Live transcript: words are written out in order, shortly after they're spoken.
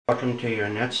Welcome to your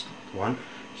next one.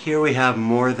 Here we have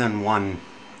more than one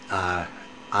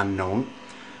unknown.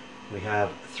 We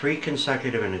have 3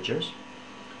 consecutive integers,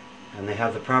 and they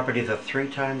have the property that 3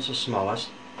 times the smallest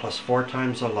plus 4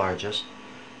 times the largest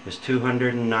is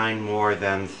 209 more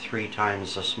than 3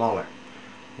 times the smaller.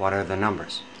 What are the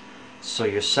numbers? So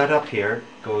your setup here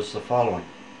goes the following.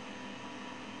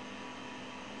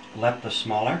 Let the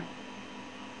smaller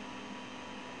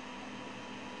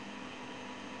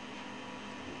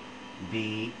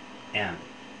be n.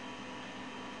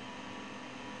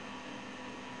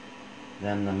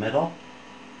 Then the middle,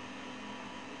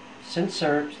 since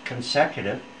they're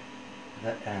consecutive,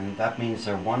 and that means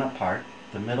they're 1 apart,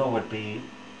 the middle would be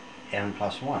n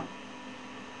plus 1.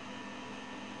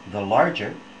 The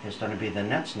larger is going to be the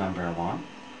next number along,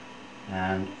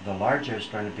 and the larger is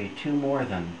going to be 2 more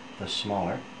than the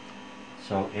smaller,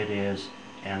 so it is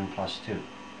n plus 2.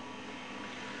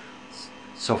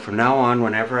 So from now on,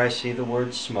 whenever I see the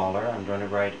word smaller, I'm going to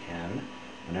write n.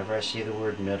 Whenever I see the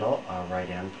word middle, I'll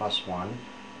write n plus 1.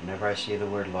 Whenever I see the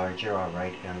word larger, I'll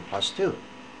write n plus 2.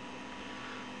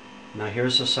 Now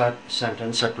here's a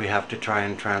sentence that we have to try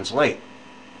and translate.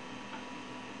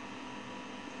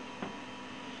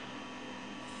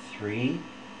 3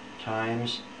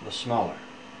 times the smaller.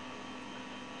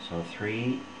 So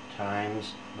 3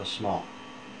 times the small.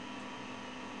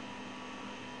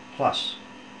 Plus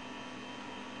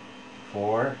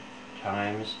 4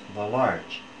 times the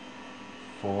large.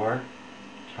 4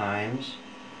 times,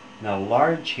 now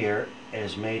large here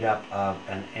is made up of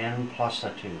an n plus a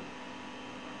 2.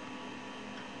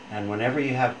 And whenever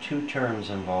you have 2 terms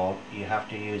involved, you have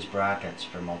to use brackets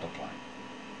for multiplying.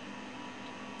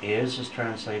 Is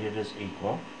translated as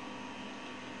equal.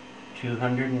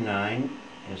 209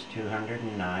 is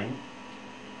 209.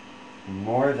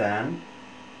 More than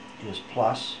is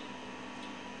plus.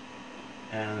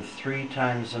 And 3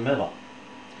 times the middle.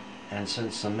 And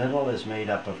since the middle is made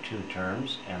up of 2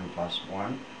 terms, n plus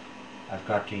 1, I've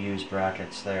got to use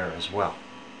brackets there as well.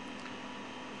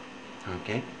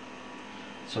 Okay?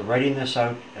 So writing this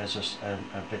out as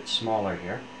a bit smaller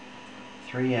here,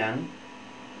 3n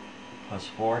plus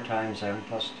 4 times n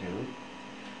plus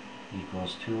 2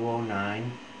 equals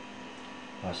 209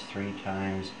 plus 3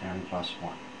 times n plus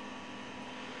 1.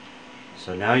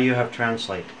 So now you have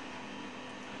translated.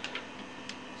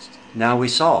 Now we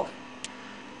solve.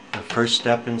 The first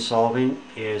step in solving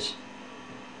is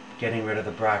getting rid of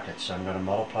the brackets. So I'm going to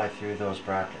multiply through those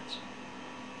brackets.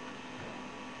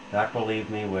 That will leave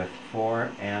me with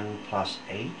 4n plus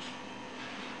 8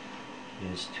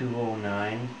 is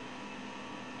 209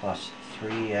 plus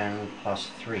 3n plus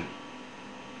 3.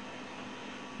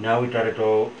 Now we've got to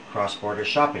go cross-border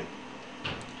shopping.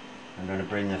 I'm going to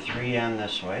bring the 3n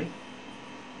this way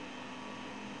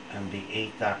and the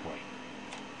 8 that way.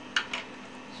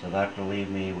 So that will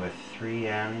leave me with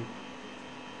 3n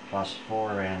plus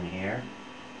 4n here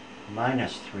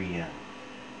minus 3n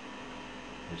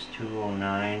is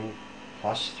 209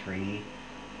 plus 3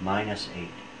 minus 8.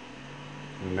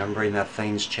 Remembering that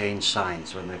things change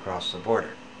signs when they cross the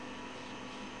border.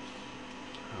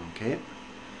 Okay.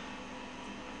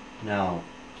 Now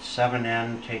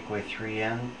 7n take away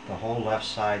 3n. The whole left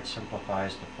side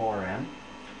simplifies to 4n.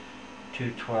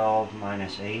 212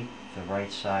 minus 8. The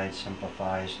right side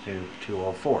simplifies to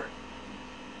 204.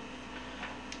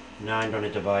 Now I'm going to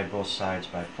divide both sides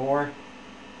by 4,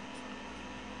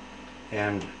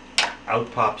 and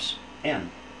out pops n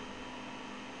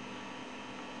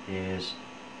is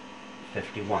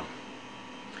 51.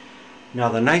 Now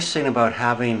the nice thing about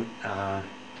having a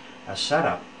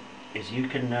setup is you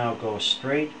can now go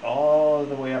straight all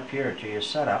the way up here to your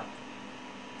setup,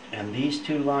 and these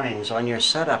 2 lines on your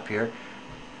setup here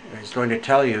is going to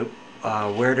tell you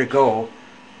where to go.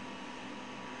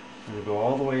 I'm going to go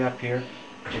all the way up here.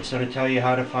 It's going to tell you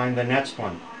how to find the next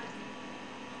one.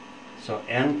 So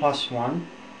n plus 1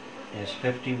 is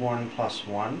 51 plus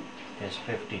 1 is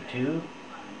 52.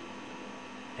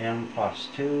 n plus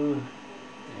 2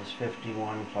 is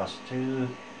 51 plus 2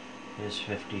 is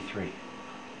 53.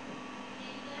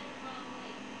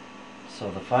 So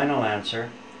the final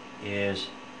answer is,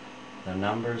 the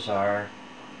numbers are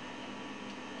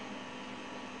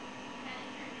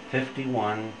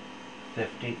 51,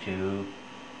 52,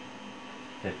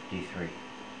 53.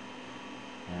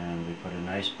 And we put a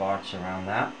nice box around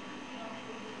that.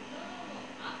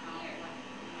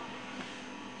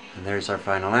 And there's our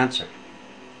final answer.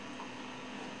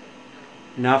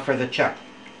 Now for the check.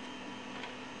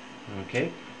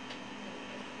 Okay.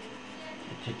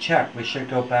 To check, we should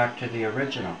go back to the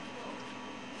original.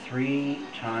 3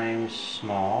 times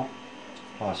small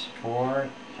plus 4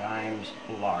 times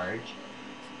large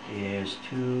is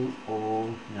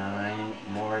 209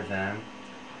 more than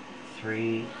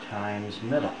 3 times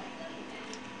middle.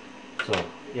 So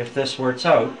if this works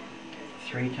out,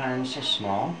 3 times the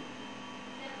small,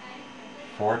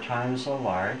 4 times the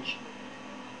large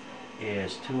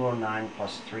is 209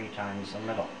 plus 3 times the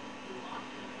middle.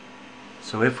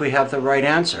 So if we have the right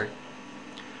answer,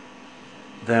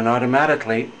 then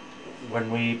automatically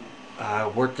when we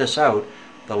work this out,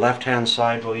 the left-hand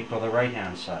side will equal the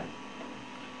right-hand side.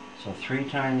 So 3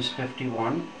 times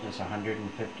 51 is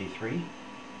 153.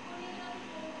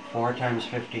 4 times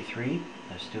 53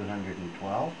 is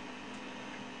 212.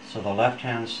 So the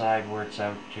left-hand side works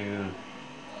out to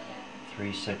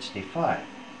 365.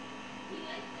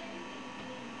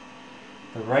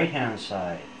 The right-hand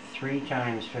side, 3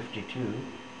 times 52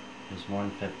 is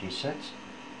 156.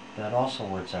 That also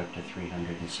works out to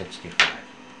 365.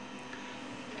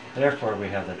 Therefore, we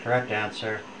have the correct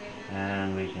answer,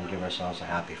 and we can give ourselves a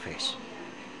happy face.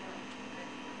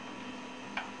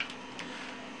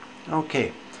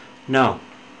 Okay, now,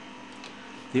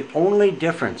 the only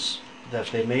difference that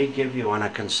they may give you on a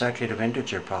consecutive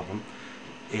integer problem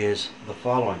is the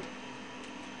following.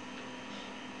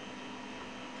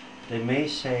 They may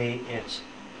say it's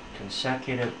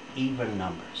consecutive even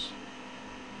numbers.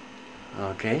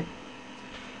 Okay?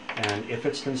 And if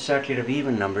it's consecutive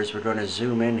even numbers, we're going to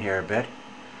zoom in here a bit.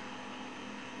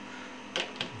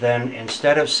 Then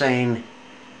instead of saying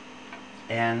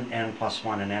n plus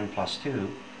 1 and n plus 2,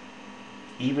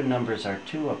 even numbers are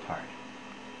 2 apart.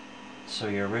 So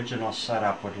your original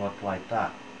setup would look like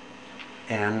that.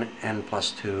 n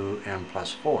plus 2, n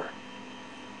plus 4.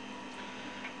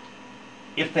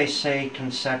 If they say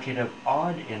consecutive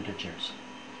odd integers,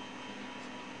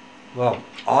 well,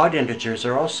 odd integers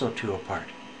are also 2 apart.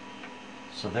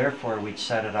 So therefore, we'd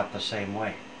set it up the same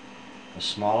way. The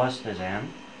smallest is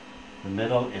n, the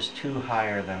middle is 2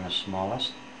 higher than the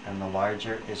smallest, and the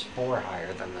larger is 4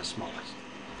 higher than the smallest.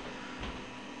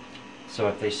 So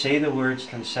if they say the words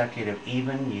consecutive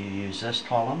even, you use this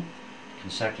column,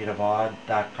 consecutive odd,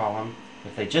 that column.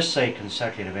 If they just say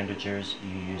consecutive integers,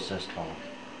 you use this column.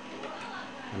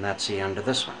 And that's the end of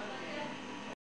this one.